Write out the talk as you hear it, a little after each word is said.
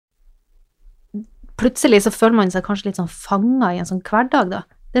plutselig så føler man seg kanskje litt sånn fanget i en sånn hverdag da.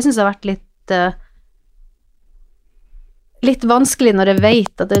 Det synes jeg har vært litt vanskelig når jeg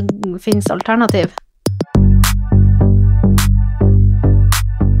vet at det finnes alternativ.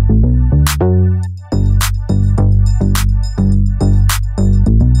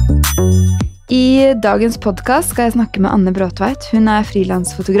 I dagens podcast skal jeg snakke med Anne Bråtveit. Hun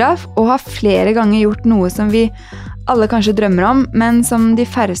frilansfotograf og har flere ganger gjort noe som vi alle kanskje drømmer om, men som de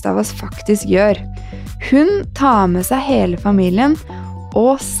færreste av oss faktisk gjør. Hun tar med seg hele familien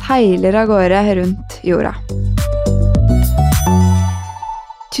og seiler av gårde rundt jorda.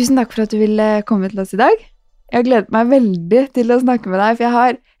 Tusen takk for at du ville komme til oss i dag. Jeg har gledet meg veldig til å snakke med deg, for jeg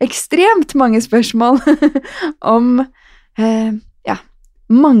har ekstremt mange spørsmål om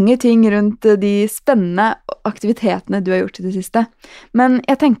mange ting rundt de spennende aktivitetene du har gjort i det siste. Men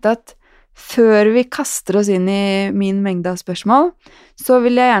jeg tenkte at før vi kaster oss inn i min mengde av spørsmål, så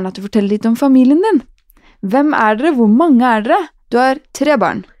vil jeg gjerne at du forteller litt om familien din. Hvem dere? Hvor mange dere? Du har 3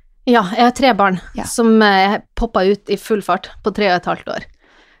 barn. Ja, jeg har 3 barn som poppet ut i full fart på 3,5 år.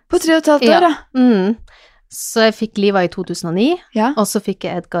 På 3,5 år, ja. Mm. Så jeg fikk Liva i 2009, og så fikk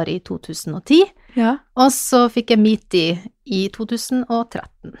jeg Edgar i 2010, og så fikk jeg Miti i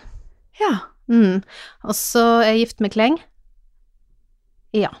 2013. Ja. Og så er jeg gift med Kleng.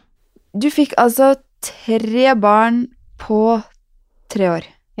 Ja. Du fikk altså 3 barn på 3 år.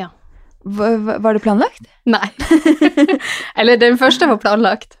 Ja. Var det planlagt? Nei. Eller den første var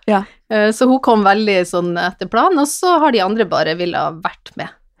planlagt. Ja. Så hun kom veldig sånn etter planen, og så har de andre bare ville ha vært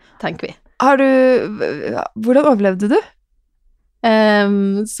med, tenker vi. Hvordan overlevde du?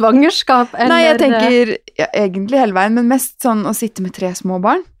 Svangerskap, eller... Nei, jeg tenker egentlig hele veien, men mest sånn å sitte med 3 små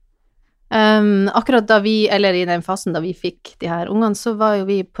barn. Akkurat da eller i den fasen da vi fikk de her ungene, så var jo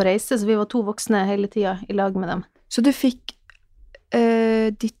vi på reise, så vi var 2 voksne hele tiden i lag med dem. Så du fikk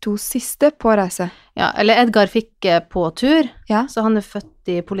de 2 siste på reise? Ja, eller Edgar fikk på tur, så han født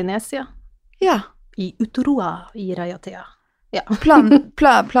i Polynesia. Ja. I Utoroa i Raiatea. Ja.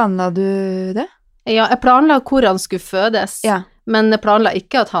 Planla du det? Ja, jeg planla hvor han skulle fødes, men jeg planla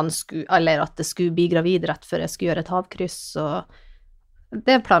ikke at eller at det skulle bli gravid rett før jeg skulle gjøre et havkryss, og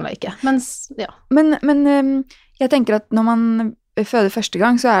det planla jeg ikke, Men jeg tenker at når man føder første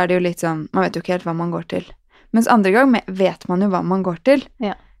gang, så det jo litt sånn, man vet jo ikke helt hva man går til, mens andre gang vet man jo hva man går til.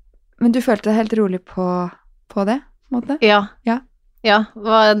 Ja. Men du følte deg helt rolig på det, på en måte? Ja,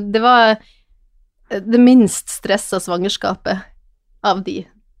 det var det minst stresset svangerskapet av de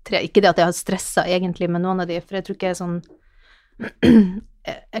 3. Ikke det at jeg har stresset egentlig med noen av de, for jeg tror ikke jeg sånn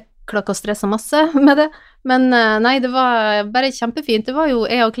jeg klarer ikke å stresse masse med det, men nei, det var bare kjempefint. Det var jo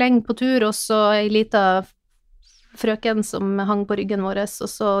jeg og Kleng på tur, og så en liten frøken som hang på ryggen vår, og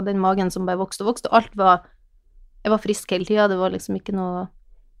så den magen som bare vokste og vokste, og jeg var frisk hele tiden, det var liksom ikke noe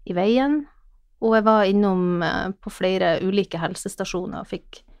i veien, og jeg var innom på flere ulike helsestasjoner og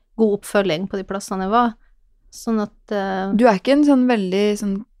fikk god oppfølging på de plassene jeg var, sånn at... Du ikke en sånn veldig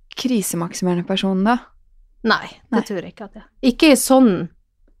sånn krisemaksimerende person da? Nei, det tror jeg ikke at jeg... Ikke sånn,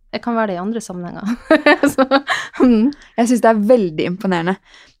 jeg kan være det i andre sammenhenger. Jeg synes det veldig imponerende.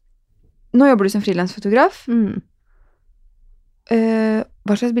 Nå jobber du som frilansfotograf.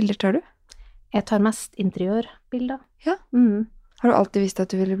 Hva slags bilder tar du? Jeg tar mest interiørbilder. Ja? Har du alltid visst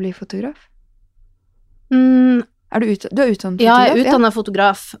at du ville bli fotograf? Du utdannet fotograf? Ja, jeg utdannet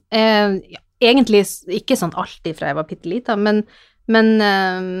fotograf. Egentlig ikke sånn alltid fra jeg var pittelita, men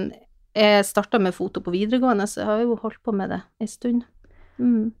jeg startet med foto på videregående, så jeg har jo holdt på med det en stund.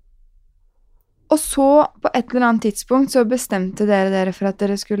 Og så, på et eller annet tidspunkt, så bestemte dere for at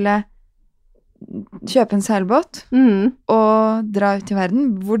dere skulle kjøpe en seilbåt og dra ut i verden.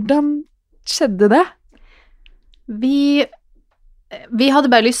 Hvordan skjedde det? Vi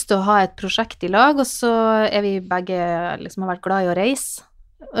hadde bare lyst til å ha et prosjekt i lag, og så vi begge liksom har vært glad i å reise.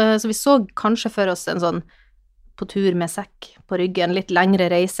 Så vi så kanskje for oss en sånn på tur med sekk på ryggen, litt lengre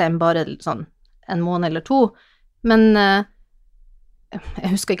reise enn bare sånn en måned eller 2. Men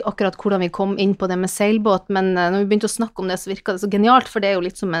jeg husker ikke akkurat hvordan vi kom inn på det med seilbåt, men når vi begynte å snakke om det, så virket det så genialt, for det jo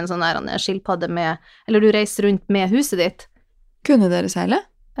litt som en sånn skilpadde eller du reiser rundt med huset ditt. Kunne dere seile?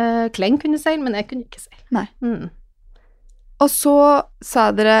 Kleng kunne seile, men jeg kunne ikke seile. Nei. Og så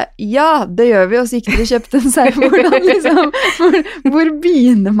sa dere, ja, det gjør vi, og så gikk dere og kjøpte en seilbåt, liksom. Hvor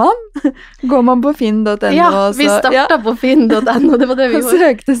begynner man? Går man på finn.no? Ja, vi startet på finn.no, det var det vi gjorde. Og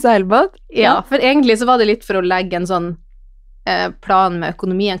søkte seilbåt? Ja, for egentlig så var det litt for å legge en sånn plan med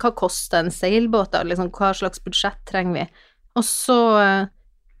økonomien. Hva koster en seilbåt? Liksom, hva slags budsjett trenger vi? Og så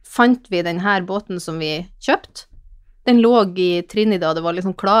fant vi den her båten som vi kjøpte. Den lå i Trinidad, det var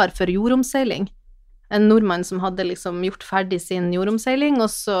liksom klar for jordomseiling. en nordmann som hadde liksom gjort ferdig sin jordomseiling, og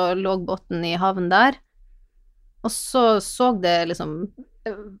så lå båten i havn der. Og så det liksom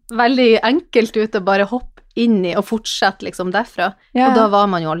veldig enkelt ut å bare hoppe inn i og fortsette liksom derfra. Ja. Og da var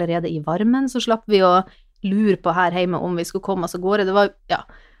man jo allerede i varmen, så slapp vi å lure på her hjemme om vi skulle komme oss av gårde. Det var, ja.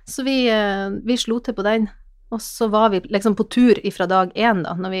 Så vi slo til på den, og så var vi liksom på tur ifra dag 1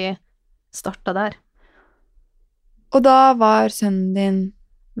 da, når vi startet der. Og da var sønnen din...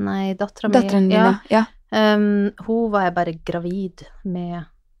 Nei, datteren din, ja. Hun var jeg bare gravid med,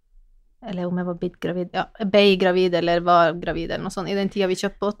 eller om jeg var blitt gravid, ja, jeg ble gravid eller var gravid eller noe sånt, i den tiden vi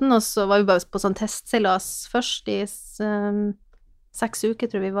kjøpte båten, og så var vi bare på sånn testseilas først i 6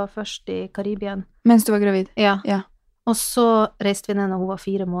 uker, tror vi var først i Karibien. Mens du var gravid? Ja. Ja. Og så reiste vi ned når hun var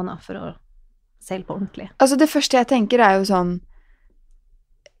 4 måneder for å seile på ordentlig. Altså det første jeg tenker er jo sånn,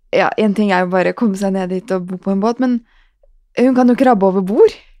 ja, en ting er jo bare å komme seg ned dit og bo på en båt, men hun kan jo krabbe over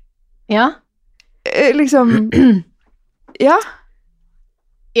bord. Ja. Liksom, ja.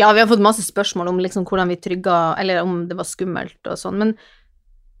 Ja, vi har fått masse spørsmål om liksom hvordan vi trygget, eller om det var skummelt og sånn, men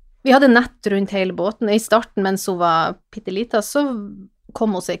vi hadde nett rundt hele båten. I starten, mens hun var pittelita, så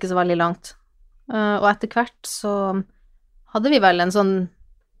kom hun seg ikke så veldig langt. Og etter hvert så hadde vi vel en sånn,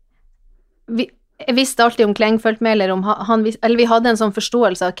 jeg visste alltid om Kleng fulgte med, eller vi hadde en sånn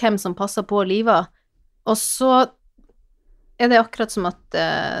forståelse av hvem som passet på livet, og så er det akkurat som at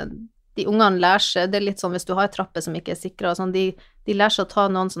de ungene lærer seg, det er litt sånn hvis du har en trappe som ikke er sikret, og sånn, de lærer seg å ta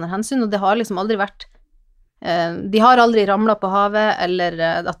noen sånne hensyn, og det har liksom aldri vært, de har aldri ramlet på havet, eller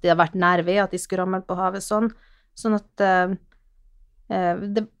at de har vært nær ved at de skulle ramle på havet, sånn at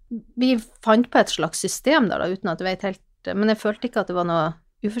vi fant på et slags system der da, uten at jeg vet helt, men jeg følte ikke at det var noe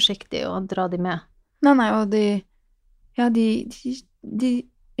uforsiktig å dra de med. Nei, og at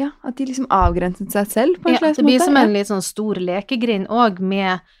de liksom avgrenset seg selv på en slags måte. Ja, det blir som en litt sånn stor lekegrind også,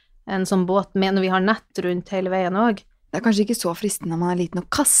 med en sånn båt med, når vi har nett rundt hele veien også. Det er kanskje ikke så fristende når man er liten å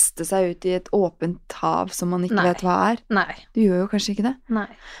kaste seg ut i et åpent hav som man ikke vet hva er. Nei. Du gjør jo kanskje ikke det. Nei.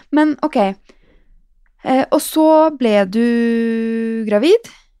 Men ok, og så ble du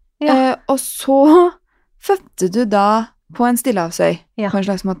gravid, og så fødte du da på en stillehavsøy, på en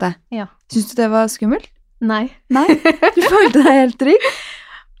slags måte. Ja. Synes du det var skummelt? Nei. Nei? Du følte deg helt trygg?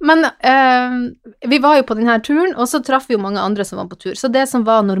 Men vi var jo på denne turen, og så traff vi jo mange andre som var på tur. Så det som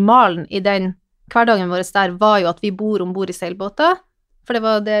var normalen i den hverdagen vår der, var jo at vi bor ombord i seilbåter, for det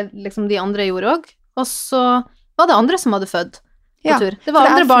var det liksom de andre gjorde også. Og så var det andre som hadde født på tur. Det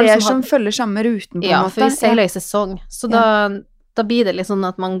var andre barn som følger samme ruten på en måte. Ja, for vi seiler i sesong. Så da blir det litt sånn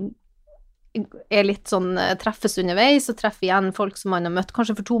at man er litt sånn, treffes underveis, og treffer igjen folk som man har møtt.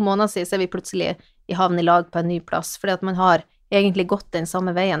 Kanskje for 2 måneder siden så er vi plutselig i havn i lag på en ny plass, fordi at man har egentlig gått den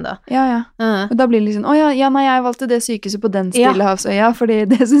samme veien da. Ja. Og da blir det liksom, nei, jeg valgte det sykehuset på den Stillehavsøya, fordi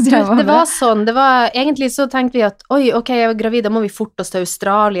det synes jeg var det var sånn, egentlig så tenkte vi at, ok, jeg var gravid, da må vi forte oss til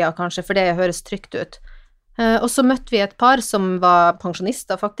Australia kanskje, for det høres trygt ut. Og så møtte vi et par som var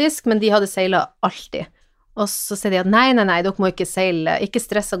pensjonister faktisk, men de hadde seilet alltid. Og så sier de at nei, dere må ikke seile, ikke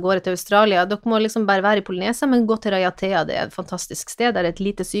stresse av gårde til Australia, dere må liksom bare være i Polynesia, men gå til Raiatea, det er et fantastisk sted, der er et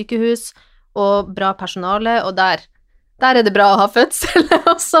lite sykehus, og bra personale, og der er det bra å ha fødsel.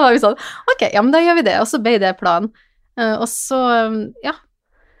 Og så var vi sånn, ok, ja, men da gjør vi det, og så ble det planen. Og så, ja.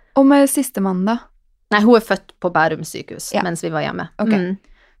 Og med siste mann da? Nei, hun er født på Bærum sykehus, mens vi var hjemme. Ok,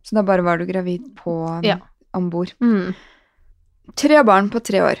 så da bare var du gravid på ombord. 3 barn på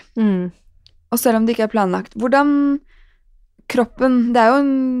 3 år. Og selv om det ikke er planlagt, hvordan kroppen, det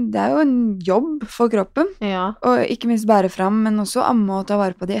er jo en jobb for kroppen, og ikke minst bære fram, men også amme og ta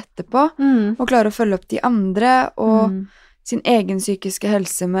vare på de etterpå, og klare å følge opp de andre, og sin egen psykiske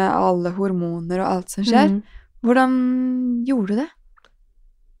helse med alle hormoner og alt som skjer. Hvordan gjorde du det?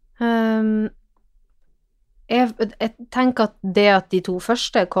 Jeg tenker at det at de 2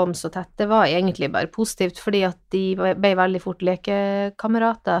 første kom så tett, det var egentlig bare positivt, fordi at de ble veldig fort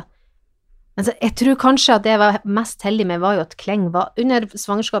lekekamerater. Men så jeg tror kanskje at det jeg var mest heldig med var jo at Kleng var, under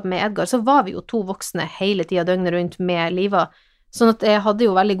svangerskapet med Edgar, så var vi jo 2 voksne hele tiden døgnet rundt med Liva, sånn at jeg hadde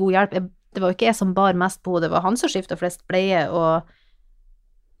jo veldig god hjelp. Det var jo ikke jeg som bar mest på, det var han som skiftet flest bleie, og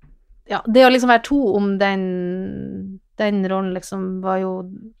ja, det å liksom være 2 om den rollen liksom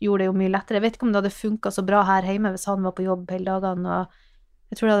gjorde det jo mye lettere. Jeg vet ikke om det hadde funket så bra her hjemme hvis han var på jobb hele dagen, og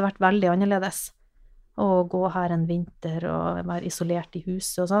jeg tror det hadde vært veldig annerledes å gå her en vinter og være isolert i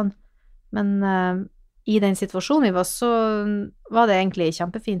huset og sånn. Men i den situasjonen vi var, så var det egentlig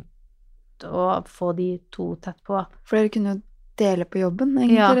kjempefint å få de 2 tett på. For dere kunne jo dele på jobben,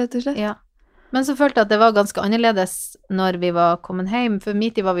 egentlig, rett og slett. Ja. Men så følte jeg at det var ganske annerledes når vi var kommet hjem. For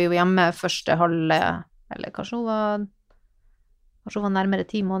midt i var vi jo hjemme første halve, eller kanskje hun var Kanskje det var nærmere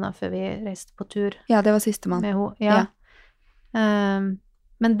 10 måneder før vi reiste på tur Ja, det var siste mann. med henne. Ja.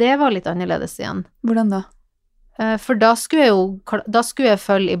 Men det var litt annerledes igjen. Hvordan da? For da skulle jeg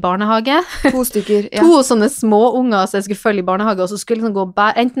følge i barnehage. 2 stykker, ja. 2 sånne små unger som jeg skulle følge i barnehage, og så skulle jeg liksom gå og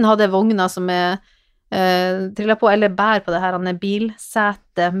bære, enten hadde jeg vogna som jeg trillet på, eller bære på det her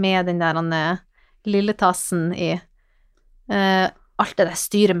bilsetet med den der lille tassen i. Alt det der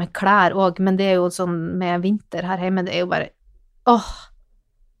styret med klær også, men det er jo sånn med vinter her hjemme, det er jo bare,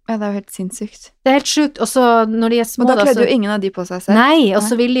 Ja, det er jo helt sinnssykt. det er helt sjukt, og så når de er små Men da kledde så, jo ingen av de på seg selv. nei, og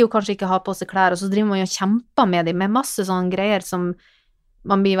så vil de jo kanskje ikke ha på seg klær, og så driver man jo og kjemper med dem, med masse sånne greier som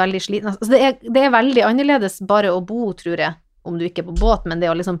man blir veldig sliten. Altså, det er veldig annerledes bare å bo, tror jeg, om du ikke er på båt, men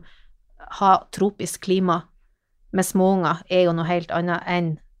det å liksom ha tropisk klima med småunger er jo noe helt annet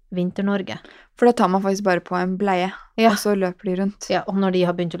enn Vinter-Norge. For da tar man faktisk bare på en bleie, Ja. og så løper de rundt. Ja, og når de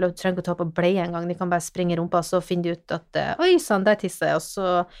har begynt å løpe, trenger ikke å ta på bleie engang, de kan bare springe i rumpa, så finner de ut at oi sann, der tisser jeg, og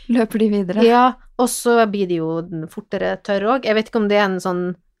så Løper de videre. ja, og så blir de jo fortere tørre òg. Jeg vet ikke om det er en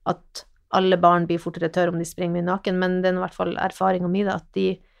sånn at alle barn blir fortere tørre om de springer mye naken, men det er i hvert fall erfaringa mi da, at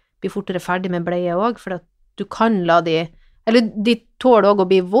de blir fortere ferdig med bleie òg, for at du kan la de, eller de tåler òg å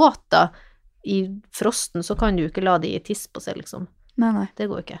bli våte i frosten, så kan du ikke la de tisse på seg, liksom. Nei, Det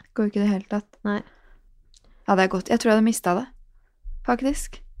går ikke. går ikke i det hele tatt. Nei. Ja, det er godt. Jeg tror jeg hadde mistet det,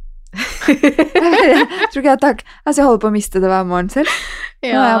 faktisk. Jeg tror ikke altså jeg holder på å miste det hver morgen selv.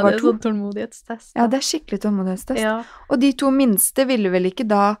 Ja, jeg bare det er to. sånn tålmodighetstest. Ja, det er skikkelig tålmodighetstest. Ja. Og de 2 minste ville vel ikke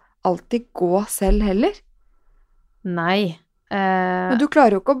da alltid gå selv heller? Nei. Men du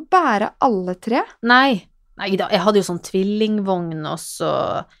klarer jo ikke å bære alle 3. Nei da, jeg hadde jo sånn tvillingvogn, og så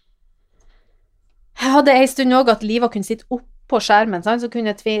jeg hadde en stund også at Liva kunne sitte opp på skjermen, sant? Så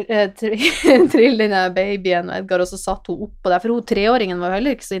kunne jeg trille denne babyen og Edgar, og så satt hun opp på der, for hun 3-åringen var jo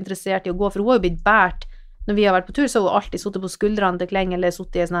heller ikke så interessert i å gå, for hun har jo blitt bært, når vi har vært på tur, så har hun alltid sittet på skuldrene til Kleng, eller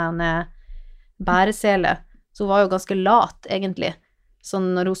sittet i en sånn bæresele, så hun var jo ganske lat, egentlig, sånn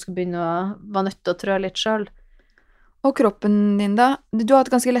når hun skulle begynne å, var nødt til å trø litt selv. Og kroppen din da? Du har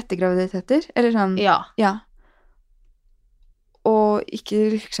hatt ganske lette graviditeter, eller sånn? Ja. Ja. Og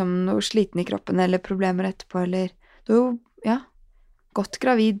ikke liksom noe sliten i kroppen, eller problemer etterpå, eller du har jo, ja, gått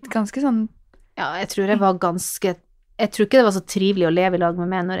gravid ganske sånn. Ja, jeg tror ikke det var så trivelig å leve i lag med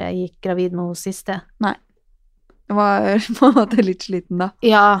meg når jeg gikk gravid med henne siste. Nei. Det var på en måte litt sliten da.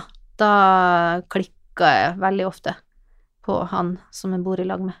 Ja, da klikket jeg veldig ofte på han som jeg bor i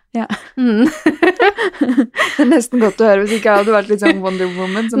lag med. Ja. Det er nesten godt å høre hvis ikke jeg hadde vært litt sånn Wonder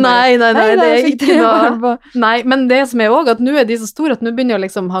Woman. Som nei, det er ikke noe. På. Nei, men det som er også at nå er de så store at nå begynner jeg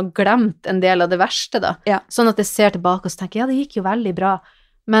liksom ha glemt en del av det verste da. Ja. Sånn at jeg ser tilbake og så tenker, ja, det gikk jo veldig bra.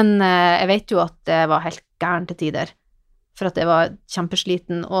 Men jeg vet jo at det var helt gæren til tider, for at jeg var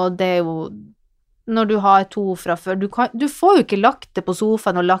kjempesliten, og det er jo når du har 2 fra før, du får jo ikke lagt det på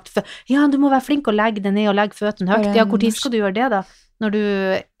sofaen og lagt ja, du må være flink å legge det ned og legge føttene høyt. Ja, hvor tid skal du gjøre det da? Når du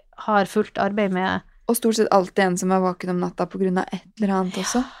har fullt arbeid med... Og stort sett alltid en som er vaken om natta på grunn av et eller annet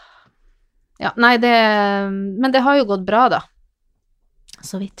også. Ja, nei, men det har jo gått bra da.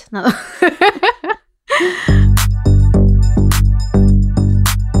 Så vidt. Nei da.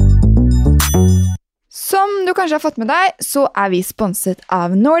 Som du kanskje har fått med deg, så er vi sponset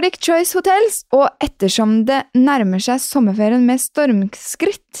av Nordic Choice Hotels, og ettersom det nærmer seg sommerferien med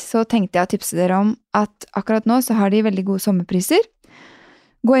stormskritt, så tenkte jeg å tipse dere om at akkurat nå så har de veldig gode sommerpriser.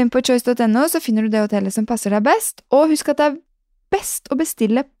 Gå inn på choice.no, så finner du det hotellet som passer deg best, og husk at det er best å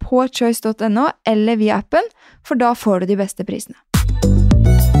bestille på choice.no eller via appen, for da får du de beste prisene.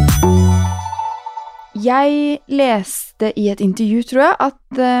 Jeg leste i et intervju, tror jeg,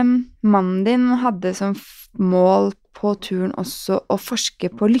 at mannen din hadde som mål på turen også å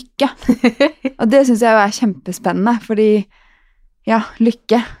forske på lykke. Og det synes jeg jo er kjempespennende, fordi, ja,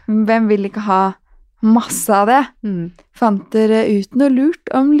 lykke, hvem vil ikke ha masse av det? Fant dere ut noe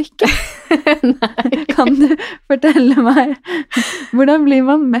lurt om lykke? Nei. Kan du fortelle meg, hvordan blir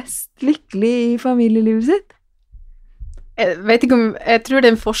man mest lykkelig i familielivet sitt? Jeg vet ikke jeg tror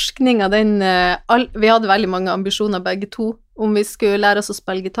den forskningen, vi hadde veldig mange ambisjoner begge to, om vi skulle lære oss å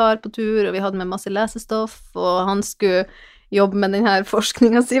spille gitar på tur, og vi hadde med masse lesestoff, og han skulle jobbe med denne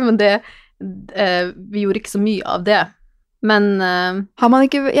forskningen sin, men vi gjorde ikke så mye av det. Men har man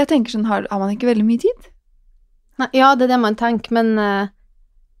ikke, jeg tenker sånn, har man ikke veldig mye tid? Nei, ja, det er det man tenker, men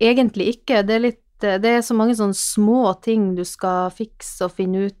egentlig ikke. Det er så mange sånne små ting du skal fikse og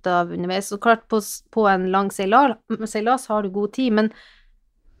finne ut av underveis. Og klart, på en lang seilas har du god tid,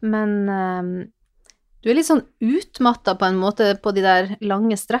 men du er litt sånn utmattet på en måte på de der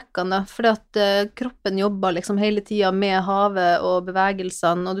lange strekkene, da, fordi at kroppen jobber liksom hele tiden med havet og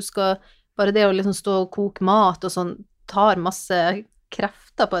bevegelsene, og du skal, bare det å liksom stå og koke mat og sånn, tar masse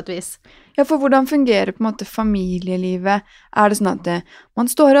krefter på et vis. Ja, for hvordan fungerer på en måte familielivet? Er det sånn at man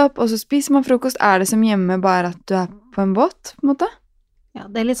står opp, og så spiser man frokost? Er det som hjemme bare at du er på en båt, på en måte? Ja,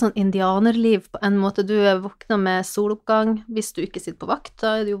 det er litt sånn indianerliv på en måte. Du våkner med soloppgang, hvis du ikke sitter på vakt,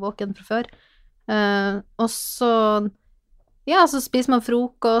 da er du jo våken fra før. Og så, ja, så spiser man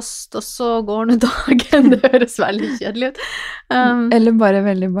frokost, og så går nå dagen. Det høres veldig kjedelig ut. Eller bare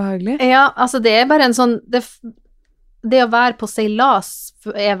veldig behagelig? Ja, altså det er bare en sånn, det å være på seilas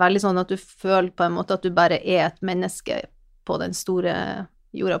er veldig sånn at du føler på en måte at du bare er et menneske på den store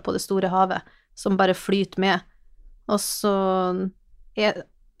jorda, på det store havet, som bare flyter med. Og så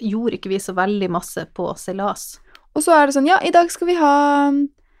gjorde ikke vi så veldig masse på seilas. Og så er det sånn, ja, i dag skal vi ha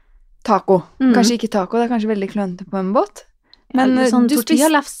taco. Kanskje ikke taco, det er kanskje veldig klønete på en båt. Men ja, sånn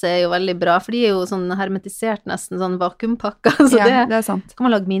tortillalefse er jo veldig bra, for de er jo sånn hermetisert nesten, sånn vakuumpakka, så ja, det er sant. Kan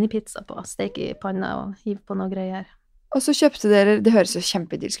man lage minipizza på, steke i panna og hive på noe greier. Og så kjøpte dere, det høres jo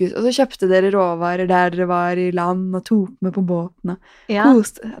kjempedilsk ut, og så kjøpte dere råvarer der dere var i land og tok med på båten og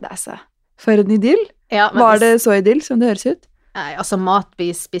koste. Det er så, for en idyll. Ja, var det så idyll som det høres ut? Nei, altså mat,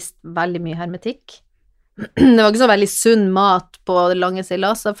 vi spiste veldig mye hermetikk. Det var ikke så veldig sunn mat på lange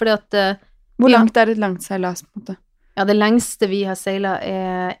seilaser, fordi at hvor langt er et langt seilas, på en måte? Ja, det lengste vi har seilet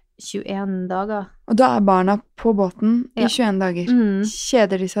er 21 dager. Og da er barna på båten i 21 dager.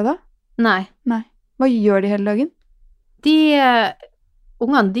 Kjeder de seg da? Nei. Hva gjør de hele dagen?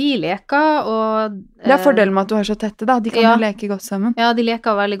 Ungene, de leker, og det er fordelen med at du har så tette, da. De kan jo leke godt sammen. Ja, de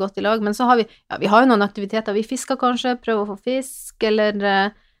leker veldig godt i lag, men så har vi har jo noen aktiviteter. Vi fisker kanskje, prøver å få fisk, eller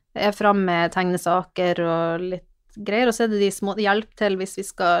er frem med tegnesaker og litt greier, og så er det de små hjelp til hvis vi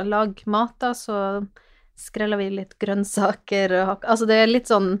skal lage mat, da, så skreller vi litt grønnsaker, altså det er litt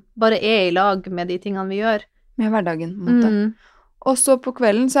sånn, bare er i lag med de tingene vi gjør. Med hverdagen, på en måte. Og så på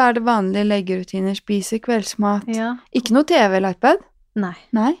kvelden så er det vanlige leggerutiner, spise kveldsmat. Ja. Ikke noe TV eller iPad?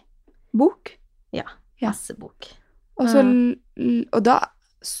 Nei. Bok? Ja, masse bok. Og da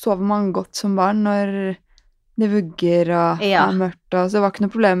sover man godt som barn når det vugger og er mørkt, og så det var ikke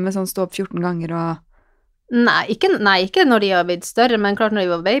noe problem med sånn stå opp 14 ganger og... Nei, ikke når de har blitt større, men klart når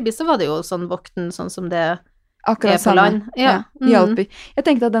de var baby, så var det jo sånn vokten, sånn som det akkurat er på land. Ja. Hjalp. Jeg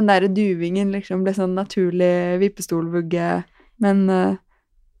tenkte at den der duvingen liksom ble sånn naturlig vippestolvugge, men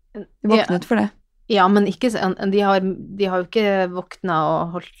de våknet for det. Ja, men ikke, de har jo ikke våkna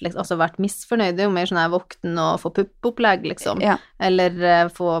og altså vært misfornøyd, det er jo mer sånn her våkten og få puppopplegg, liksom, eller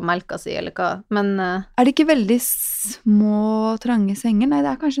få melka si, eller hva, men... Er det ikke veldig små, trange senger? Nei,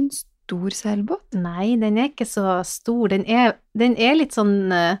 det er kanskje en stor seilbåt? Nei, den er ikke så stor, den er litt sånn,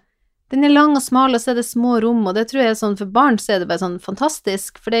 den er lang og smal, og så er det små rom, og det tror jeg er sånn, for barn så er det bare sånn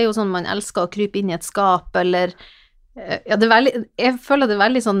fantastisk, for det er jo sånn man elsker å krype inn i et skap, eller... Ja, det er veldig, jeg føler det er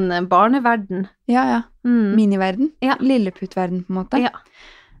veldig sånn barneverden. Ja. Miniverden. Ja. Lilleputtverden, på en måte. Ja.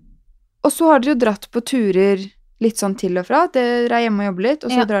 Og så har dere jo dratt på turer litt sånn til og fra. Dere er hjemme og jobber litt,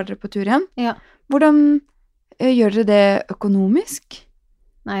 og så drar dere på tur igjen. Ja. Hvordan gjør dere det økonomisk?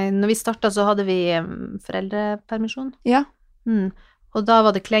 Nei, når vi startet så hadde vi foreldrepermisjon. Ja. Og da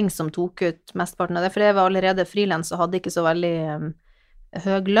var det Kleng som tok ut mestparten av det, for jeg var allerede freelance og hadde ikke så veldig...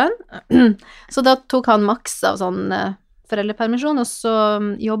 høg lønn, så da tok han maks av sånn foreldrepermisjon, og så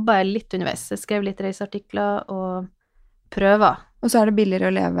jobbet jeg litt underveis. Jeg skrev litt reiseartikler og prøver. Og så er det billigere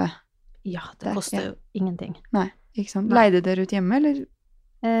å leve? Ja, det koster jo ingenting. Nei, ikke sant. Leide dere ut hjemme, eller?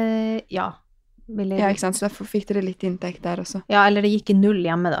 Ja. Ja, ikke sant, så da fikk dere litt inntekt der også. Ja, eller det gikk i null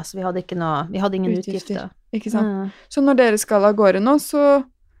hjemme da, så vi hadde ingen utgifter. Ikke sant. Så når dere skal av gårde nå,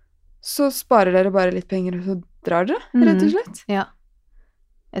 så sparer dere bare litt penger, og så drar dere, rett og slett? Ja.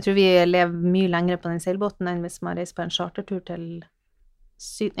 Jeg tror vi lever mye lengre på den seilbåten enn hvis man reiser på en chartertur til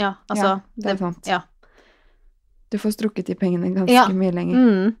syd... Ja, altså... Ja, det er sant. Ja. Du får strukket i pengene ganske mye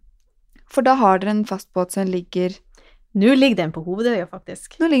lenger. For da har dere en fastbåt som ligger... Nå ligger den på Hovedøya,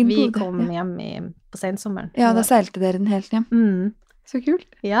 faktisk. Vi kom hjem på sensommeren. Ja, da seilte dere den helt hjem. Så kult.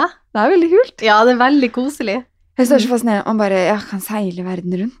 Ja. Det er veldig kult. Ja, det er veldig koselig. Jeg synes det er så fascinerende. Man bare, kan seile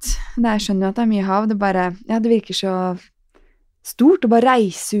verden rundt. Jeg skjønner jo at det er mye hav. Det bare, det virker så... stort å bare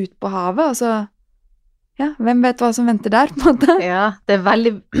reise ut på havet, og så hvem vet hva som venter der, på en måte. Ja, det er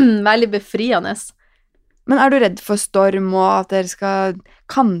veldig, veldig befriende. Men er du redd for storm, og at dere skal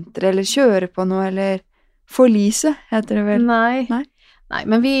kantre eller kjøre på noe, eller forlise, heter det vel? Nei,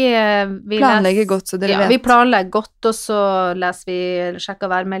 men vi planlegger godt, så dere vet. Ja, vi planlegger godt, og så leser vi, sjekker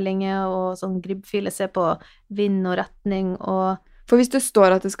værmeldinger, og sånn gribbfiler, ser på vind og retning, og... For hvis det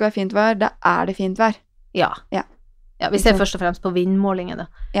står at det skal være fint vær, da er det fint vær. Ja. Ja, vi ser først og fremst på vindmålinger da.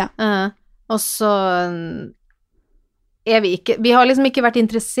 Ja. Og så er vi har liksom ikke vært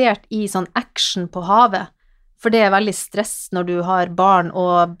interessert i sånn action på havet, For det veldig stress når du har barn,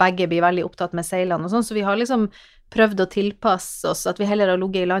 og begge blir veldig opptatt med seilene og sånn, så vi har liksom prøvd å tilpasse oss, at vi heller har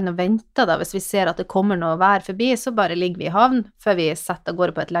ligget i land og ventet da, hvis vi ser at det kommer noe vær forbi, så bare ligger vi i havn, før vi setter av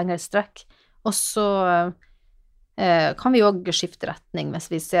gårde på et lengre strekk. Og så kan vi også skifte retning, hvis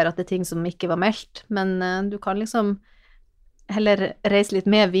vi ser at det er ting som ikke var meldt, men du kan liksom heller reise litt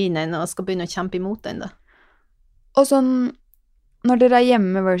med vinen og skal begynne å kjempe imot den da. Og sånn, når dere er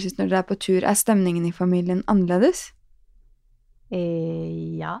hjemme versus når dere er på tur, er stemningen i familien annerledes?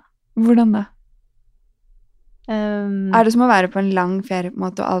 Ja. Hvordan da? Er det som å være på en lang ferie på en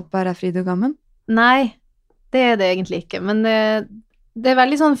måte, og alt bare er fryd og gammen? Nei, det er det egentlig ikke, men det er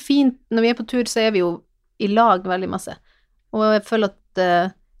veldig sånn fint, når vi er på tur så er vi jo i lag veldig masse, og jeg føler at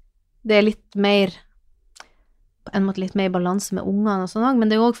det er litt mer, på en måte litt mer balanse med ungene og sånn, men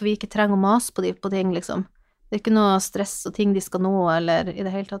det er jo også for vi ikke trenger å mase på ting liksom. Det er ikke noe stress og ting de skal nå, eller i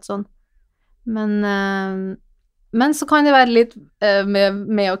det hele tatt sånn. Men så kan det være litt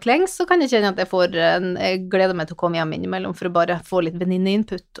med å klenge, så kan jeg kjenne at jeg gleder meg til å komme hjem innimellom for å bare få litt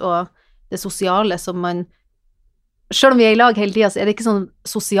venninneinput og det sosiale som man, selv om vi er i lag hele tiden, så er det ikke sånn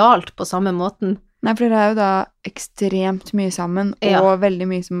sosialt på samme måten. Nei, for dere er jo da ekstremt mye sammen, og veldig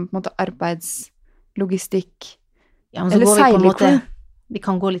mye som på en måte arbeidslogistikk. Ja, men så går vi på en måte, vi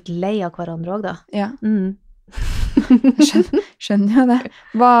kan gå litt lei av hverandre også da. Ja. Skjønner jo det.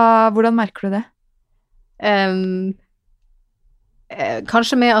 Hvordan merker du det?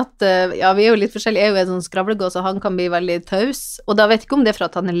 Kanskje med at ja, vi er jo litt forskjellige, jeg er jo en sånn skravlegås, og han kan bli veldig taus, og da vet jeg ikke om det er for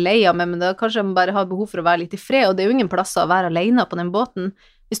at han er lei av meg, men da kanskje han bare har behov for å være litt i fred, og det er jo ingen plasser å være alene på den båten.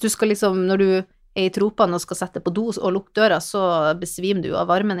 Hvis du skal liksom, når du er i tropene og skal sette på do og lukke døra, så besvimer du av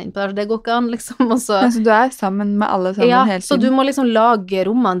varmen inn på der, så det går ikke an liksom. Så du er sammen med alle sammen hele tiden? Ja, så du må liksom lage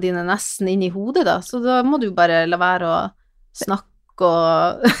rommene dine nesten inn i hodet da, så da må du bare la være å snakke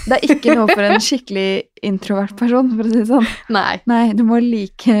og Det er ikke noe for en skikkelig introvert person, for å si det sånn. Nei, du må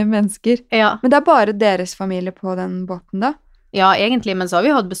like mennesker. Ja. Men det er bare deres familie på den båten da? Ja, egentlig, men så har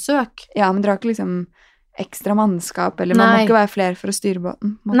vi hatt besøk. Ja, men dere har ikke liksom ekstra mannskap, eller man må ikke være flere for å styre båten?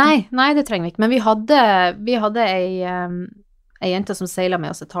 Nei, det trenger vi ikke, men vi hadde ei jente som seilet med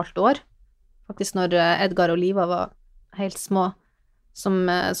oss et halvt år, faktisk når Edgar og Liva var helt små, sånn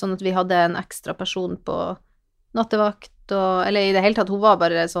at vi hadde en ekstra person på nattevakt, eller i det hele tatt, hun var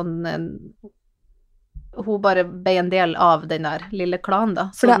bare sånn, hun bare ble en del av den der lille klanen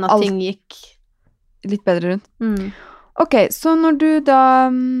da, sånn at ting gikk litt bedre rundt. Ok, så når du da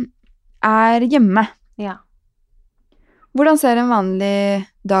er hjemme, hvordan ser en vanlig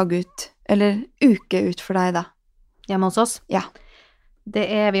dag ut, eller uke ut for deg da? Hjemme hos oss? Ja. Vi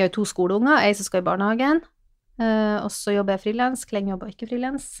har jo 2 skoleunger, jeg som skal i barnehagen, og så jobber jeg frilans, Kleng jobber ikke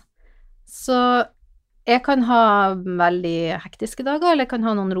frilans. Så jeg kan ha veldig hektiske dager, eller jeg kan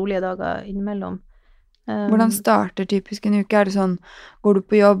ha noen rolige dager innimellom. Hvordan starter typisk en uke? Er det sånn, går du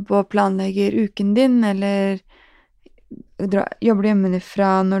på jobb og planlegger uken din, eller jobber du hjemmefra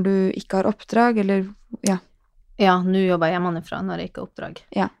når du ikke har oppdrag, eller Ja, nå jobber jeg hjemmefra når jeg ikke har oppdrag.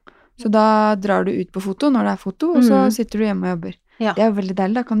 Ja. Så da drar du ut på foto når det er foto, og så sitter du hjemme og jobber. Ja. Det er jo veldig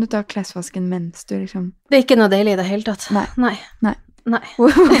deilig, da kan du ta klesvasken mens du liksom... Det er ikke noe deilig i det hele tatt. Nei.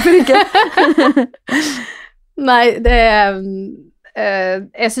 Hvorfor ikke? Nei,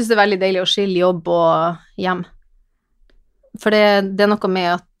 jeg synes det er veldig deilig å skille jobb og hjem. For det er noe med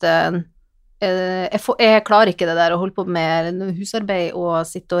at jeg klarer ikke det der å holde på med husarbeid og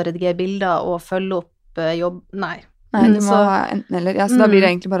sitte og redigere bilder og følge opp jobb, nei. Nei, du må ha enten eller. Ja, så da blir det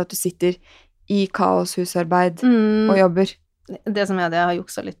egentlig bare at du sitter i kaoshusarbeid og jobber. Det som det har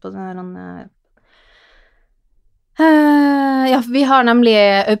jukset litt på den her, ja, vi har nemlig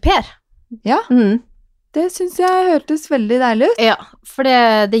au pair. Ja, det synes jeg hørtes veldig deilig ut. Ja, for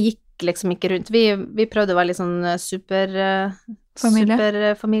det gikk liksom ikke rundt. Vi prøvde å være litt sånn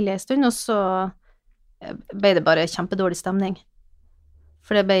superfamilie en stund, og så ble det bare kjempedårlig stemning.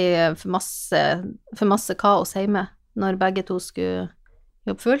 For det ble for masse kaos hjemme når begge to skulle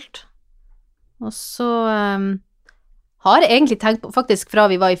jobbe fullt. Og så har jeg egentlig tenkt på, faktisk fra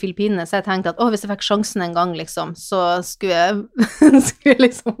vi var i Filippinene, så jeg tenkte at hvis jeg fikk sjansen en gang, liksom, så skulle jeg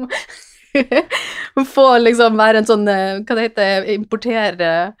liksom få liksom være en sånn, hva det heter,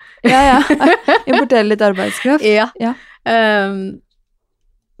 importere... Importere litt arbeidskraft. Ja.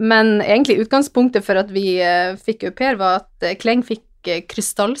 Men egentlig utgangspunktet for at vi fikk au pair var at Kleng fikk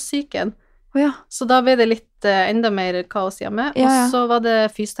krystallsyken. Så da ble det litt enda mer kaos hjemme. Og så var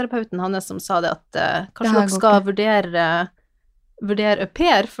det fysioterapeuten hans som sa det at kanskje dere skal vurdere au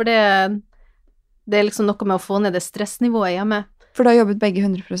pair, for det er liksom noe med å få ned det stressnivået hjemme. For da jobbet begge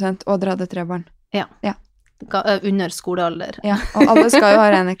 100%, og dere hadde 3 barn. Ja. under skolealder. Ja, og alle skal jo ha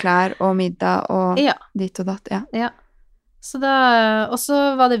rene klær og middag og Ja. ditt og datt, ja. Ja. Så da, og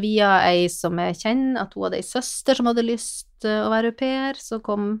så var det via ei som jeg kjenner, at hun hadde ei søster som hadde lyst å være au pair, så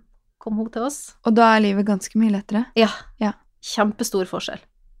kom hun til oss. Og da er livet ganske mye lettere. Ja. Ja. Kjempestor forskjell.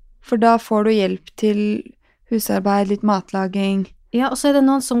 For da får du hjelp til husarbeid, litt matlaging. Ja, og så er det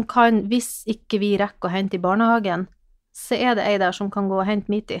noen som kan, hvis ikke vi rekker å hente i barnehagen, så er det ei der som kan gå og hente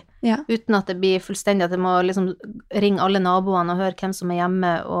Miti, Ja. uten at det blir fullstendig at jeg må liksom ringe alle naboene og høre hvem som er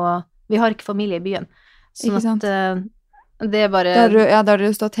hjemme, og vi har ikke familie i byen. Sånn Ikke sant? at det er bare... Da har du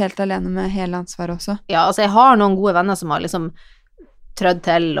jo stått helt alene med hele ansvaret også. Ja, altså jeg har noen gode venner som har liksom trødd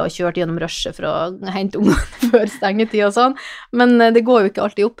til og kjørt gjennom rushet for å hente ungene før stengetid og sånn, men det går jo ikke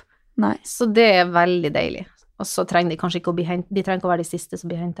alltid opp. Nei. Så det er veldig deilig. Og så trenger de kanskje ikke å bli hentet, de trenger ikke å være de siste som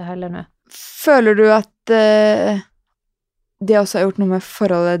blir hentet heller nå. Føler du at det også har gjort noe med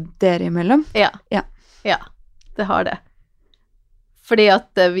forholdet dere imellom? Ja. Ja. Ja, det har det. Fordi at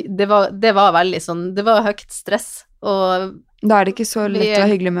det var veldig sånn, det var høyt stress, og Da er det ikke så lett å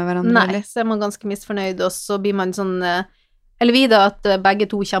være hyggelig med hverandre, nei, eller? så er man ganske misfornøyd, og så blir man sånn, eller vi da, at begge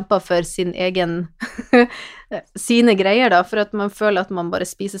to kjemper for sin egen, sine greier da, for at man føler at man bare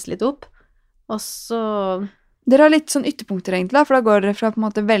spises litt opp, og så... Dere har litt sånn ytterpunkter egentlig, da, for da går dere fra på en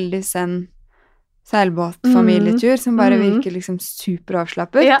måte veldig zen seilbåt-familietur, som bare virker liksom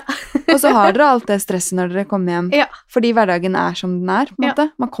superavslappet, Ja. og så har dere alt det stresset når dere kommer hjem, Ja. fordi hverdagen er som den er, på en Ja.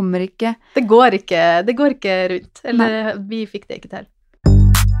 måte. Man kommer ikke... Det går ikke rundt, eller vi fikk det ikke til.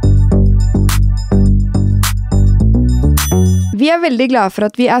 Vi er veldig glade for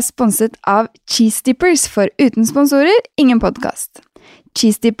at vi er sponset av Cheese Dippers, for uten sponsorer, ingen podcast.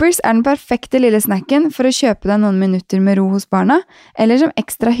 Cheese Dippers er den perfekte lille snacken for å kjøpe deg noen minutter med ro hos barna, eller som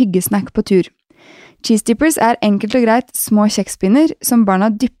ekstra hyggesnack på tur. Cheese Dippers er enkelt og greit små kjekspinner som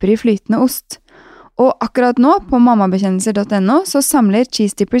barna dypper i flytende ost. Og akkurat nå, på mammabekjennelser.no, så samler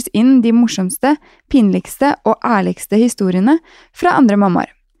Cheese Dippers inn de morsomste, pinligste og ærligste historiene fra andre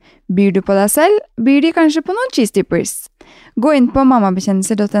mammaer. Byr du på deg selv, byr de kanskje på noen Cheese Dippers. Gå inn på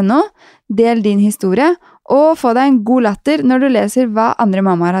mammabekjennelser.no, del din historie, og få deg en god latter når du leser hva andre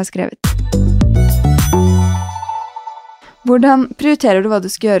mammaer har skrevet. Hvordan prioriterer du hva du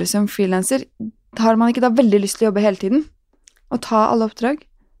skal gjøre som freelancer? Har man ikke da veldig lyst til å jobbe hele tiden? Og ta alle oppdrag?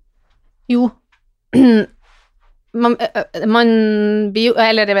 Jo. Man blir jo,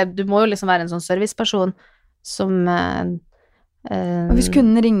 eller jeg vet, du må jo liksom være en sånn serviceperson som Og hvis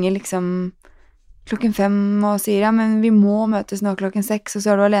kunden ringer liksom 5:00 og sier ja, men vi må møtes nå 6:00, og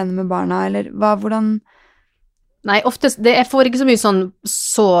så er du alene med barna, eller hvordan... Nei, oftest, jeg får ikke så mye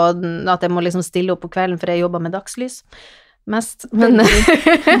sånn at jeg må liksom stille opp på kvelden, for jeg jobber med dagslys mest, men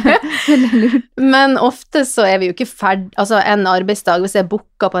men ofte så er vi jo ikke ferdig, altså en arbeidsdag, hvis jeg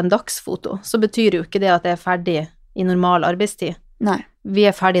booker på en dagsfoto, så betyr jo ikke det at jeg er ferdig i normal arbeidstid. Nei. Vi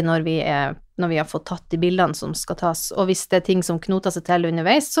er ferdig når vi har fått tatt de bildene som skal tas, og hvis det er ting som knoter seg til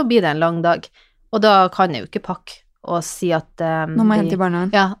underveis, så blir det en lang dag, og da kan jeg jo ikke pakke og si at Nå må jeg hente i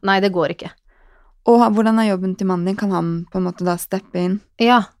barnehagen. Ja, nei, det går ikke. Og hvordan er jobben til mannen din? Kan han på en måte da steppe inn?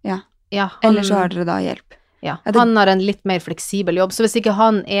 Ja. Ja. Han, Eller så har dere da hjelp? Ja, Ja, det- han har en litt mer fleksibel jobb, så hvis ikke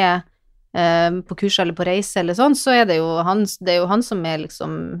han er på kurs eller på reise eller sånn, så er det jo han som er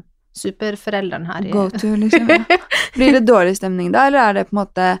liksom superforelderen her. Go to, liksom. Ja. Blir det dårlig stemning da, eller er det på en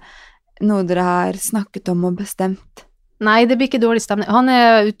måte noe dere har snakket om og bestemt? Nei, det blir ikke dårlig stemning. Han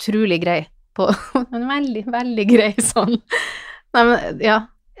er utrolig grei han er veldig, veldig grei sånn. Nei, men ja,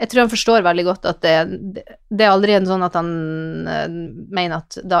 jeg tror han forstår veldig godt at det er aldri en sånn at han mener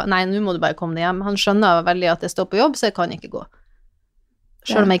at nei, nå må du bare komme deg hjem. Han skjønner veldig at jeg står på jobb, så jeg kan ikke gå.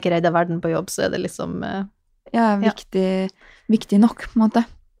 Selv om jeg ikke redder verden på jobb, så er det liksom Ja, viktig nok, på en måte.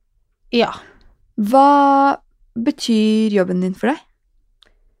 Ja. Hva betyr jobben din for deg?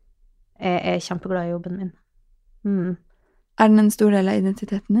 Jeg er kjempeglad i jobben min. Er den en stor del av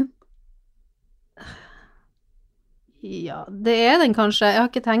identiteten din? Ja, det er den kanskje. Jeg har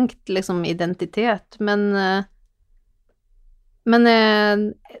ikke tenkt liksom identitet, men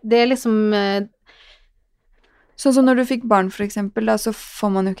det er liksom Sånn som når du fikk barn, for eksempel, da, så får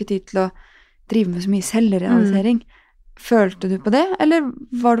man jo ikke tid til å drive med så mye selvrealisering. Følte du på det, eller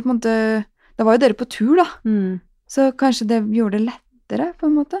var det på en måte... Da var jo dere på tur, da. Så kanskje det gjorde det lettere, på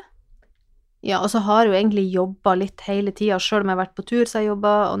en måte? Ja, og så har jeg jo egentlig jobbet litt hele tiden, selv om jeg har vært på tur, så jeg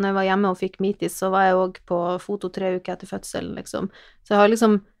jobbet, og når jeg var hjemme og fikk mitis, så var jeg også på foto 3 uker etter fødselen, liksom. Så jeg har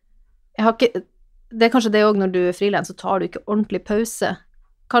liksom, det er kanskje det også når du er freelance, så tar du ikke ordentlig pause.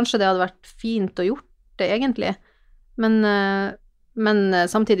 Kanskje det hadde vært fint å gjort det, egentlig, men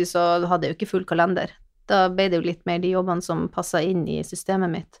samtidig så hadde jeg jo ikke full kalender. Da ble det jo litt mer de jobbene som passet inn i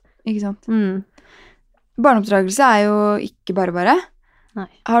systemet mitt. Ikke sant? Barneoppdragelse er jo ikke bare. Nei.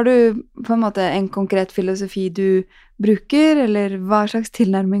 Har du på en måte en konkret filosofi du bruker, eller hva slags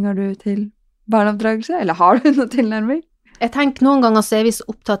tilnærming har du til barneoppdragelse? Eller har du noe tilnærming? Jeg tenker noen ganger så er vi så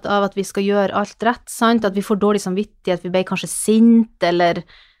opptatt av at vi skal gjøre alt rett, sant? At vi får dårlig samvittighet, vi ble kanskje sint, eller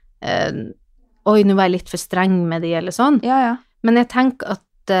oi, nå var jeg litt for streng med de, eller sånn. Ja. Men jeg tenker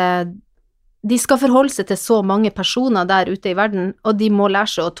at de skal forholde seg til så mange personer der ute i verden, og de må lære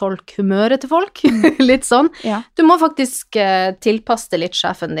seg å tolke humøret til folk, litt sånn. Ja. Du må faktisk tilpasse det litt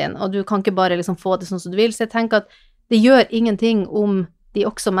sjefen din, og du kan ikke bare liksom få det sånn som du vil. Så jeg tenker at det gjør ingenting om de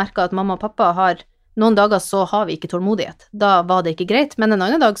også merker at mamma og pappa har noen dager så har vi ikke tålmodighet. Da var det ikke greit, men en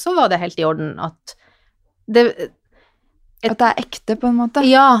annen dag så var det helt i orden at det At det er ekte, på en måte?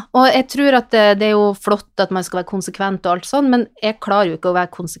 Ja, og jeg tror at det er jo flott at man skal være konsekvent og alt sånn, men jeg klarer jo ikke å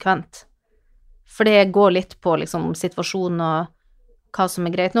være konsekvent. For det går litt på liksom situasjonen og hva som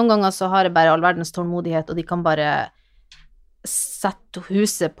er greit. Noen ganger så har jeg bare all verdens tålmodighet, og de kan bare sette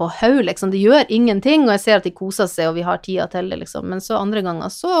huset på haug, liksom. Det gjør ingenting, og jeg ser at de koser seg, og vi har tida til det, liksom. Men så andre ganger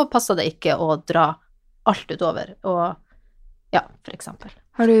så passer det ikke å dra alt utover, og ja, for eksempel.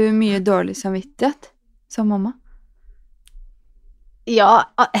 Har du mye dårlig samvittighet som mamma? Ja,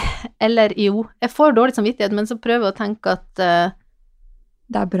 eller jo. Jeg får dårlig samvittighet, men så prøver jeg å tenke at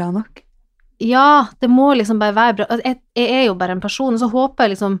det er bra nok. Ja, det må liksom bare være bra. Altså, jeg er jo bare en person, og så håper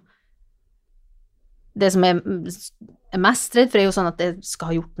jeg liksom det som jeg er mest redd for, er jo sånn at jeg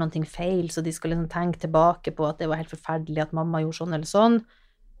skal ha gjort noe feil, så de skal liksom tenke tilbake på at det var helt forferdelig at mamma gjorde sånn eller sånn.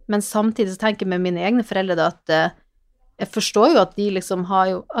 Men samtidig så tenker jeg med mine egne foreldre da at jeg forstår jo at de liksom har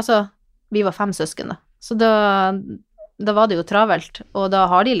jo, altså, vi var 5 søsken da, så da var det jo travelt, og da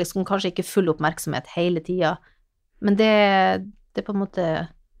har de liksom kanskje ikke full oppmerksomhet hele tida, men det er på en måte,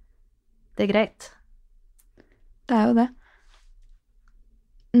 det er greit. Det er jo det.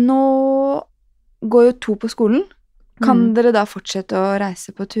 Nå går jo 2 på skolen. Kan dere da fortsette å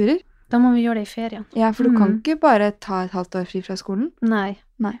reise på turer? Da må vi gjøre det i ferien. Ja, for du kan ikke bare ta et halvt år fri fra skolen. Nei.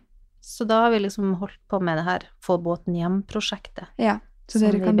 Nei. Så da har vi liksom holdt på med det her få båten hjem-prosjektet. Ja, så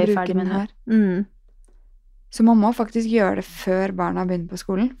dere kan bruke den her. Så man må faktisk gjøre det før barna begynner på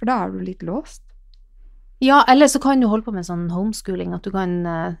skolen, for da er du litt låst. Ja, eller så kan du holde på med sånn homeschooling, at du kan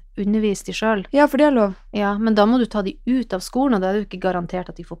undervise de selv. Ja, for det er lov. Ja, men da må du ta de ut av skolen, og da er det jo ikke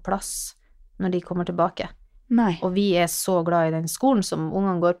garantert at de får plass når de kommer tilbake. Nei. Og vi er så glad i den skolen som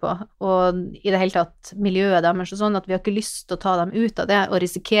ungene går på, og i det hele tatt miljøet deres er sånn at vi har ikke lyst til å ta dem ut av det, og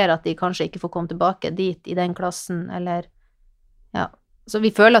risikere at de kanskje ikke får komme tilbake dit i den klassen, eller, ja. Så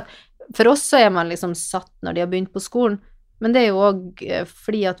vi føler at for oss så er man liksom satt når de har begynt på skolen, men det er jo også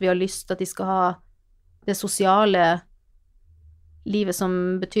fordi at vi har lyst til at de skal ha det sosiale livet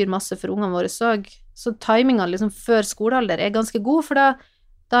som betyr masse for ungene våre også. Så timingen liksom før skolealder er ganske god, for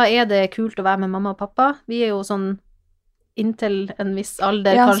da er det kult å være med mamma og pappa. Vi er jo sånn inntil en viss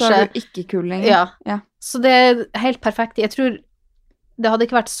alder, kanskje. Ja, så er du ikke kul lenger. Ja. Så det er helt perfekt. Jeg tror det hadde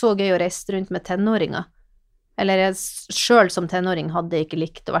ikke vært så gøy å reise rundt med tenåringer. Eller jeg selv som tenåring hadde ikke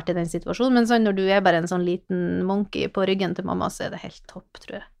likt å vært i den situasjonen, men sånn når du er bare en sånn liten monkey på ryggen til mamma, så er det helt topp,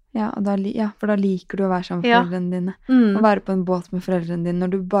 tror jeg. Ja, for da liker du å være sammen med foreldrene dine. Å være på en båt med foreldrene dine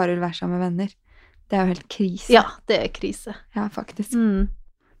når du bare vil være sammen med venner. Det er jo helt krise. Ja, det er krise. Ja, faktisk.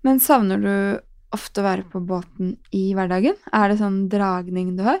 Men savner du ofte å være på båten i hverdagen? Er det sånn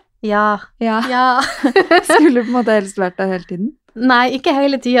dragning du har? Ja. Skulle på en måte helst vært der hele tiden? Nei, ikke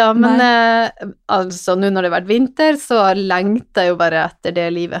hele tiden, men altså, nå når det har vært vinter, så lengter jeg jo bare etter det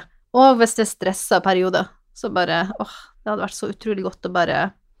livet. Og hvis det er stresset perioder, så bare, det hadde vært så utrolig godt å bare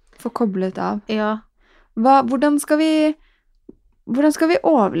få koblet av. Ja. Hvordan skal vi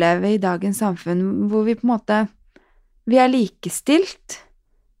overleve i dagens samfunn, hvor vi på en måte, vi er likestilt,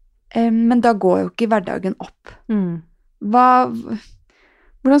 men da går jo ikke hverdagen opp.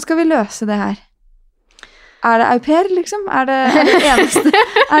 Hvordan skal vi løse det her? Er det au pair, liksom? Er det eneste?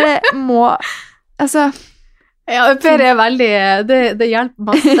 Altså... Ja, au pair er veldig, det hjelper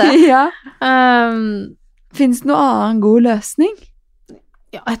masse. Ja. Finnes det noen annen god løsning?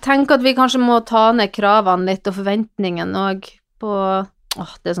 Ja, jeg tenker at vi kanskje må ta ned kravene litt, og forventningen også på,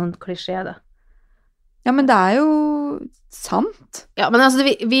 det er sånn klisjé det. Ja, men det er jo sant. Ja, men altså,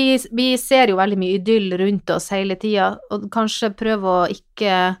 vi ser jo veldig mye idyll rundt oss hele tiden, og kanskje prøve å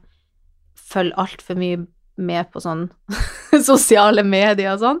ikke følge alt for mye med på sånn sosiale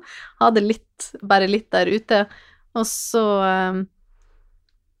medier og sånn. Ha det bare litt der ute. Og så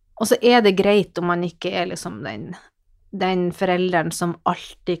er det greit om man ikke er liksom den forelderen som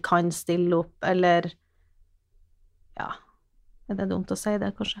alltid kan stille opp, eller ja, er det dumt å si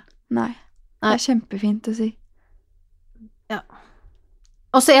det, kanskje? Nei, det er kjempefint å si. Ja.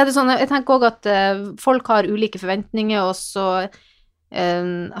 Og så det sånn, jeg tenker også at folk har ulike forventninger, og så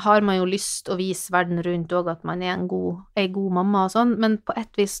har man jo lyst å vise verden rundt også at man en god mamma og sånn, men på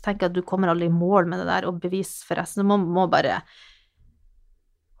et vis tenker jeg at du kommer aldri i mål med det der og bevise for resten. Man må bare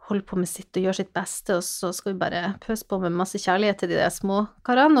holde på med sitt og gjøre sitt beste, og så skal vi bare pøse på med masse kjærlighet til de der små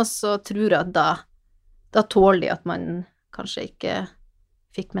karene, og så tror jeg at da tåler de at man kanskje ikke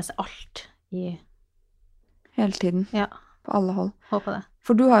fikk med seg alt i Hele tiden. Ja. På alle hold. Håper det.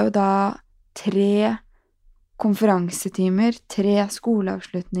 For du har jo da 3 konferansetimer, 3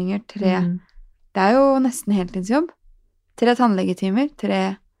 skoleavslutninger, 3 Det jo nesten heltidsjobb. 3 tannlegetimer,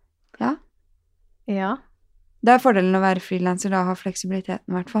 3 Ja. Ja. Det fordelen å være frilanser, da ha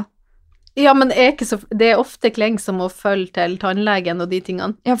fleksibiliteten i hvert fall. Ja, men det ofte kleng som å følge til tannlegen og de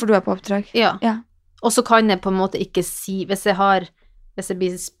tingene. Ja, for du på oppdrag. Ja. Ja. Og så kan jeg på en måte ikke si, hvis jeg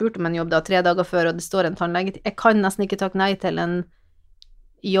blir spurt om en jobb da 3 dager før, og det står en tannlege, jeg kan nesten ikke takke nei til en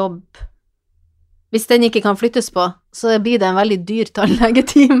jobb. Hvis den ikke kan flyttes på, så blir det en veldig dyr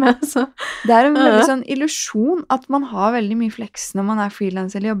tannlegetime. Så. Det en veldig sånn illusjon at man har veldig mye flex når man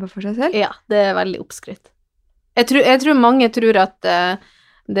freelancer eller jobber for seg selv. Ja, det veldig oppskrytt. Jeg tror mange tror at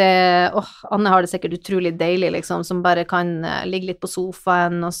Anne har det sikkert utrolig deilig, liksom, som bare kan ligge litt på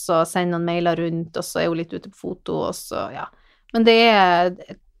sofaen, og så sende noen mailer rundt, og så hun litt ute på foto, og så, ja. Men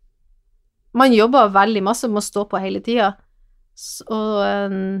man jobber veldig masse, må stå på hele tida, og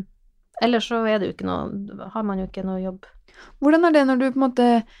ellers så det jo ikke har man jo ikke noe jobb. Hvordan det når du på en måte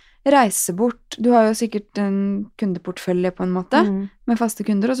reiser bort? Du har jo sikkert en kundeportfølje på en måte, med faste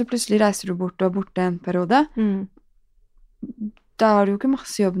kunder, og så plutselig reiser du bort og borte en periode. Da har du jo ikke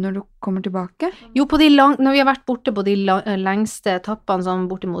masse jobb når du kommer tilbake. Jo, når vi har vært borte på de lengste etappene, sånn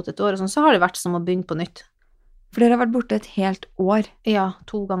bortimot et år og sånn, så har det vært som å begynne på nytt. For dere har vært borte et helt år. Ja,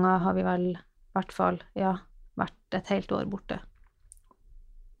 2 ganger har vi vel, i hvert fall, vært et helt år borte.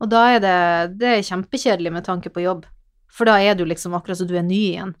 Og da det kjempekjedelig med tanke på jobb, for da du liksom akkurat så du ny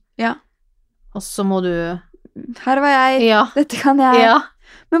igjen. Ja. Og så må du... Her var jeg, dette kan jeg. Ja.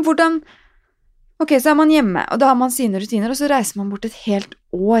 Men hvordan... Ok, så man hjemme, og da har man sine rutiner, og så reiser man bort et helt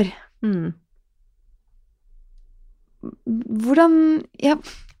år. Hvordan det,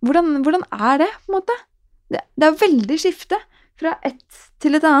 på en måte? Det veldig skifte fra ett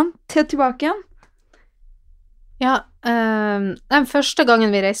til et annet, til tilbake igjen. Ja, den første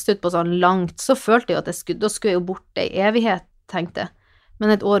gangen vi reiste ut på sånn langt, så følte jeg at da skulle jeg jo borte i evighet, tenkte jeg. Men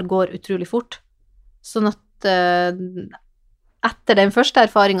et år går utrolig fort. Sånn at etter den første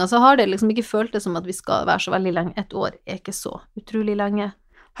erfaringen så har det liksom ikke følt det som at vi skal være så veldig lenge. Et år ikke så utrolig lenge.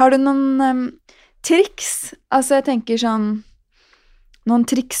 Har du noen triks? Altså jeg tenker sånn, noen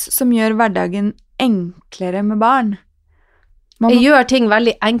triks som gjør hverdagen enklere med barn? Jeg gjør ting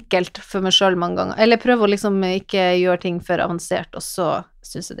veldig enkelt for meg selv mange ganger, eller prøver å liksom ikke gjøre ting for avansert, og så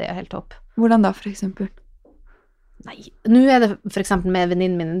synes jeg det helt topp. Hvordan da, for eksempel? Nei, nå det for eksempel med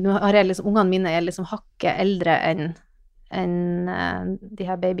venninnen min, nå har jeg liksom, ungene mine liksom hakket eldre enn de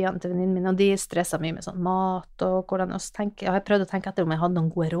her babyene til venninnen min, og de stresser mye med sånn mat, og hvordan jeg har prøvd å tenke etter om jeg hadde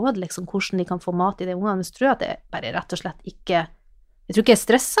noen gode råd, liksom, hvordan de kan få mat i de ungene, men så tror jeg at det bare rett og slett ikke... Jeg tror ikke jeg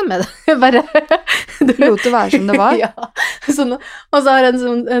stresset med det, jeg bare... Du lot det være som det var? Ja, sånn, og så har jeg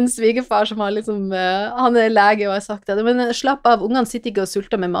en svigerfar som har liksom, han lege og har sagt det, men slapp av, ungene sitter ikke og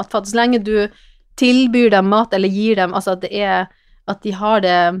sulter med matfat, så lenge du tilbyr dem mat, eller gir dem, altså at at de har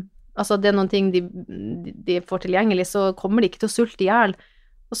det, altså det noen ting de får tilgjengelig, så kommer de ikke til å sulte ihjel.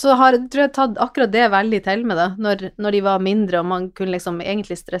 Og så tror jeg tatt akkurat det veldig til med det, når de var mindre, og man kunne liksom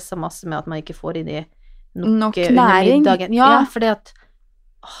egentlig stresse masse med at man ikke får i de nok næring. Ja, fordi at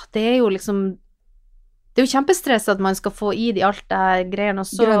det jo liksom, det jo kjempestress at man skal få i de alt det her greiene, og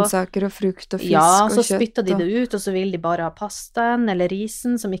så grønnsaker og frukt og fisk og kjøtt. Ja, så spytter de det ut, og så vil de bare ha pastaen eller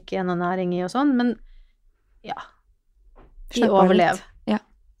risen som ikke noe næring i og sånn, men ja, de overlever.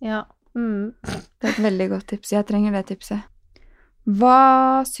 Ja. Det et veldig godt tips. Jeg trenger det tipset.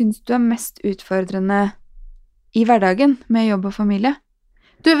 Hva synes du mest utfordrende i hverdagen med jobb og familie?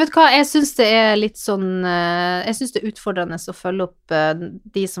 Du, vet hva, jeg synes det litt sånn, jeg synes det utfordrende å følge opp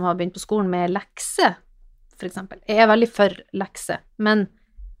de som har begynt på skolen med lekse, for eksempel. Jeg veldig for lekse, men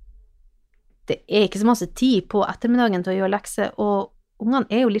det ikke så masse tid på ettermiddagen til å gjøre lekse, og ungene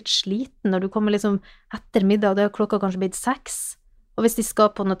jo litt sliten når du kommer liksom etter middag, og det klokka kanskje blitt 6, og hvis de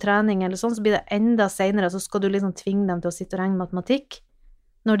skal på noe trening eller sånn, så blir det enda senere, så skal du liksom tvinge dem til å sitte og regne matematikk,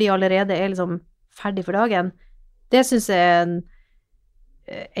 når de allerede liksom ferdig for dagen. Det synes jeg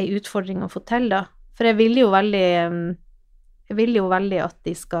en utfordring å få til da, for jeg vil jo veldig at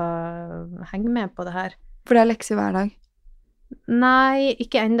de skal henge med på det her. For det lekser hver dag? Nei,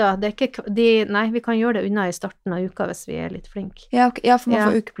 ikke enda. Det er ikke, nei, vi kan gjøre det unna i starten av uka hvis vi er litt flinke. Ja, ok. Ja, for man Ja.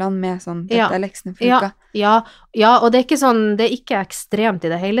 får ukeplan med sånn, dette Ja. er leksene for Ja, uka. ja, og det er ikke sånn, det er ikke ekstremt i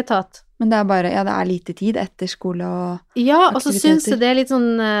det hele tatt. Men det er bare, ja, det er lite tid etter skole og Ja, og så syns aktiviteter. jeg det er litt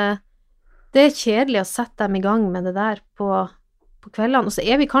sånn det er kjedelig å sette dem i gang med det der på kveldene. Og så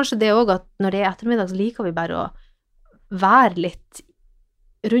er vi kanskje det òg at når det er ettermiddag, så liker vi bare å være litt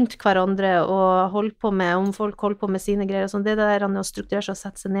rundt hverandre og holde på med, om folk holder på med sine greier og sånn. Det der å strukturere seg og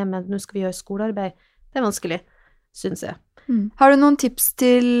sette seg ned med nå skal vi gjøre skolearbeid, det er vanskelig, syns jeg. Har du noen tips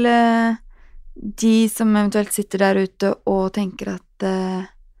til de som eventuelt sitter der ute og tenker at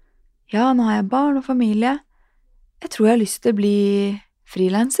ja, nå har jeg barn og familie. Jeg tror jeg har lyst til å bli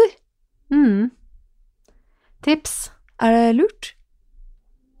frilanser. Tips? Er det lurt?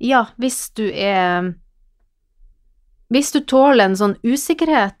 Ja, hvis du tåler en sånn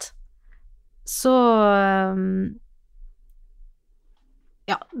usikkerhet, så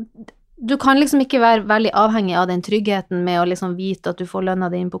ja, du kan liksom ikke være veldig avhengig av den tryggheten med å liksom vite at du får lønna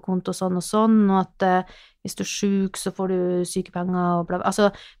di inn på konto sånn, og at hvis du er syk, så får du sykepenger og bla, bla.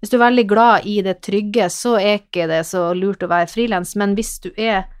 Altså, hvis du er veldig glad i det trygge, så er ikke det så lurt å være frilans, men hvis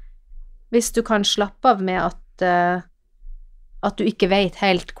du kan slappe av med at du ikke vet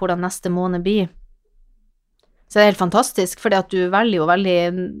helt hvordan neste måned blir, så det er helt fantastisk, fordi at du velger jo veldig,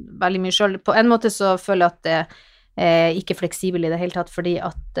 veldig mye selv. På en måte så føler jeg at det er ikke fleksibel i det hele tatt, fordi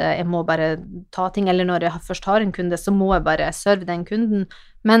at jeg må bare ta ting, eller når jeg først har en kunde, så må jeg bare serve den kunden.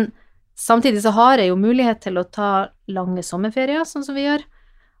 Men samtidig så har jeg jo mulighet til å ta lange sommerferier, sånn som vi gjør,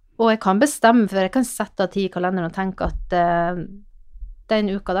 og jeg kan bestemme, for jeg kan sette av tid i kalenderen og tenke at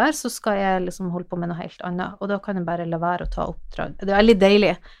den uka der så skal jeg liksom holde på med noe helt annet, og da kan jeg bare la være å ta oppdrag. Det er veldig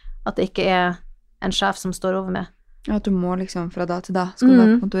deilig at det ikke er en sjef som står over meg. Ja, at du må liksom fra da til da skal du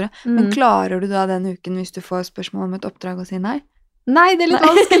være på kontoret. Men klarer du da den uken hvis du får spørsmål om et oppdrag og si nei? Nei, det er litt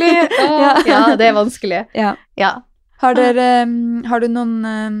vanskelig. Ja, det er vanskelig. Ja. Har du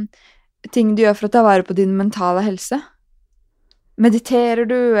noen ting du gjør for å ta vare på din mentale helse? Mediterer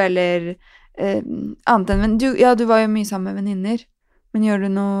du, eller annet enn du var jo mye sammen med venninner. Men gjør du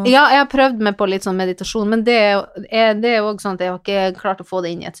noe? Ja, jeg har prøvd meg på litt sånn meditasjon, men det er også sånn at jeg har ikke klart å få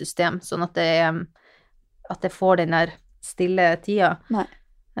det inn i et system, sånn at jeg får den der stille tida. Nei.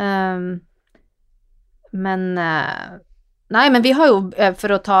 Men vi har jo,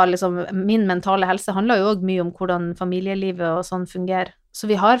 for å ta liksom, min mentale helse handler jo også mye om hvordan familielivet og sånn fungerer. Så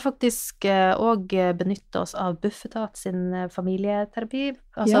vi har faktisk også benyttet oss av Bufetat sin familieterapi,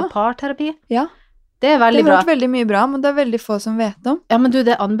 altså parterapi. Ja. Det er veldig bra. Det har hørt veldig mye bra, men det er veldig få som vet om. Ja, men du,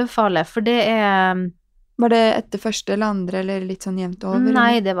 det anbefaler, for det er Var det etter første eller andre, eller litt sånn jevnt over?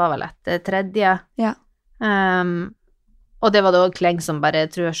 Nei, eller? det var vel etter tredje. Ja. Og det var det også Kleng som bare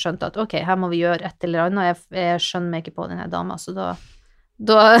tror jeg skjønte at ok, her må vi gjøre et eller annet, jeg skjønner meg ikke på denne dama, så da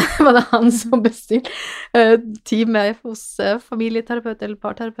var det han som bestilte time hos familieterapeut eller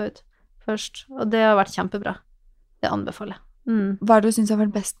parterapeut først, og det har vært kjempebra. Det anbefaler jeg. Hva er det du synes har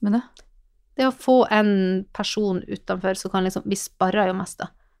vært best med det? Det å få en person utenfor som kan liksom, vi sparrer jo mest da.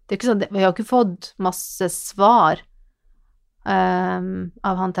 Det er ikke sånn, vi har ikke fått masse svar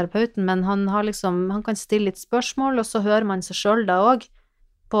av han terapeuten, men han kan stille litt spørsmål, og så hører man seg selv da også,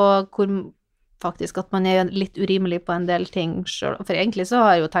 på hvor faktisk at man er litt urimelig på en del ting selv. For egentlig så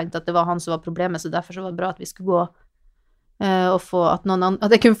har jeg jo tenkt at det var han som var problemet, så derfor så var det bra at vi skulle gå og få at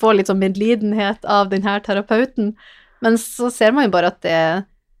jeg kunne få litt sånn medlidenhet av den her terapeuten, men så ser man jo bare at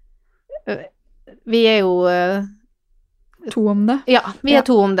vi er jo To om det? Ja, vi er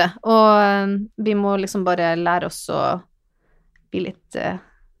to om det, og vi må liksom bare lære oss å bli litt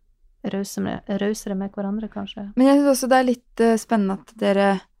rausere med hverandre, kanskje. Men jeg synes også det er litt spennende at dere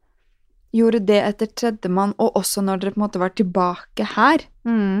gjorde det etter tredjemann, og også når dere på en måte var tilbake her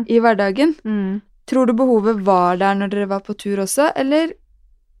i hverdagen. Tror du behovet var der når dere var på tur også, eller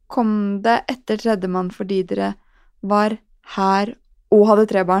kom det etter tredjemann fordi dere var her og hadde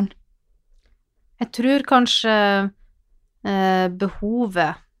 3 barn? Jeg tror kanskje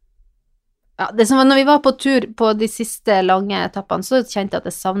behovet ja, det som var når vi var på tur på de siste lange etappene, så kjente jeg at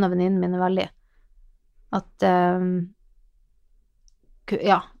jeg savnet venninnene mine veldig. At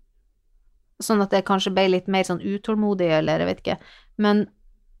ja, sånn at jeg kanskje ble litt mer sånn utålmodig, eller jeg vet ikke. Men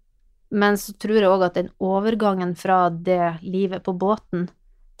så tror jeg også at den overgangen fra det livet på båten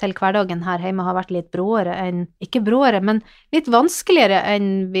til hverdagen her hjemme har vært litt bråere enn, ikke bråere, men litt vanskeligere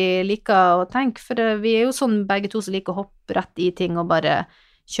enn vi liker å tenke, for vi er jo sånn begge to som liker å hoppe rett i ting og bare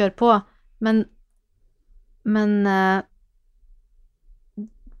kjøre på, men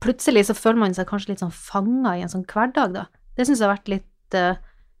plutselig så føler man seg kanskje litt sånn fanget i en sånn hverdag da. Det synes jeg har vært litt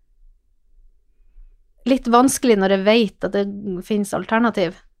litt vanskelig når jeg vet at det finnes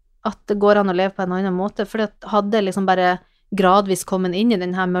alternativ, at det går an å leve på en annen måte, for hadde jeg liksom bare gradvis kommet inn i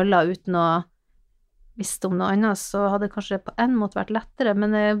denne mølla uten å visste om noe annet, så hadde det kanskje på en måte vært lettere,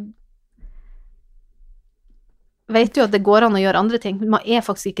 men jeg vet jo at det går an å gjøre andre ting. Man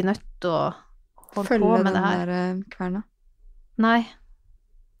faktisk ikke nødt til å holde på med det her. Følge den der kverna. Nei.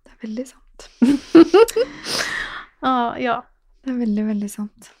 Det veldig sant. Ja. Det veldig, veldig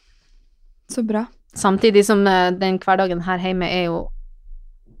sant. Så bra. Samtidig som den hverdagen her hjemme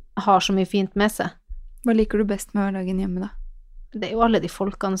har så mye fint med seg. Hva liker du best med hverdagen hjemme da? Det jo alle de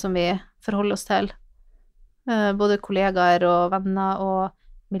folkene som vi forholder oss til. Både kollegaer og venner og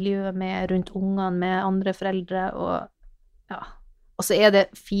miljøet rundt ungene med andre foreldre og ja. Og så det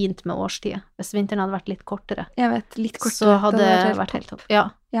fint med årstid. Hvis vinteren hadde vært litt kortere. Jeg vet, litt kortere. Så hadde det vært helt topp. Ja.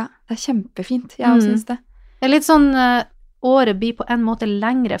 Ja, det kjempefint. Jeg synes det. Det litt sånn, året blir på en måte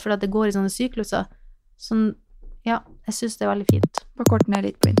lengre, for at det går i sånne sykluser. Sånn, ja, jeg synes det veldig fint. På korten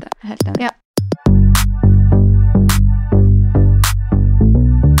litt på vinteren, helt enig. Ja.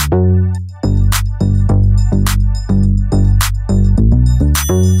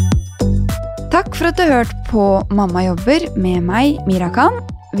 Takk for at du har hørt på Mamma jobber med meg, Mira Khan.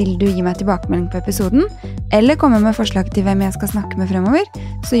 Vil du gi meg tilbakemelding på episoden, eller komme med forslag til hvem jeg skal snakke med fremover,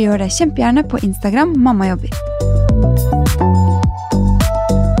 så gjør det kjempegjerne på Instagram Mamma jobber.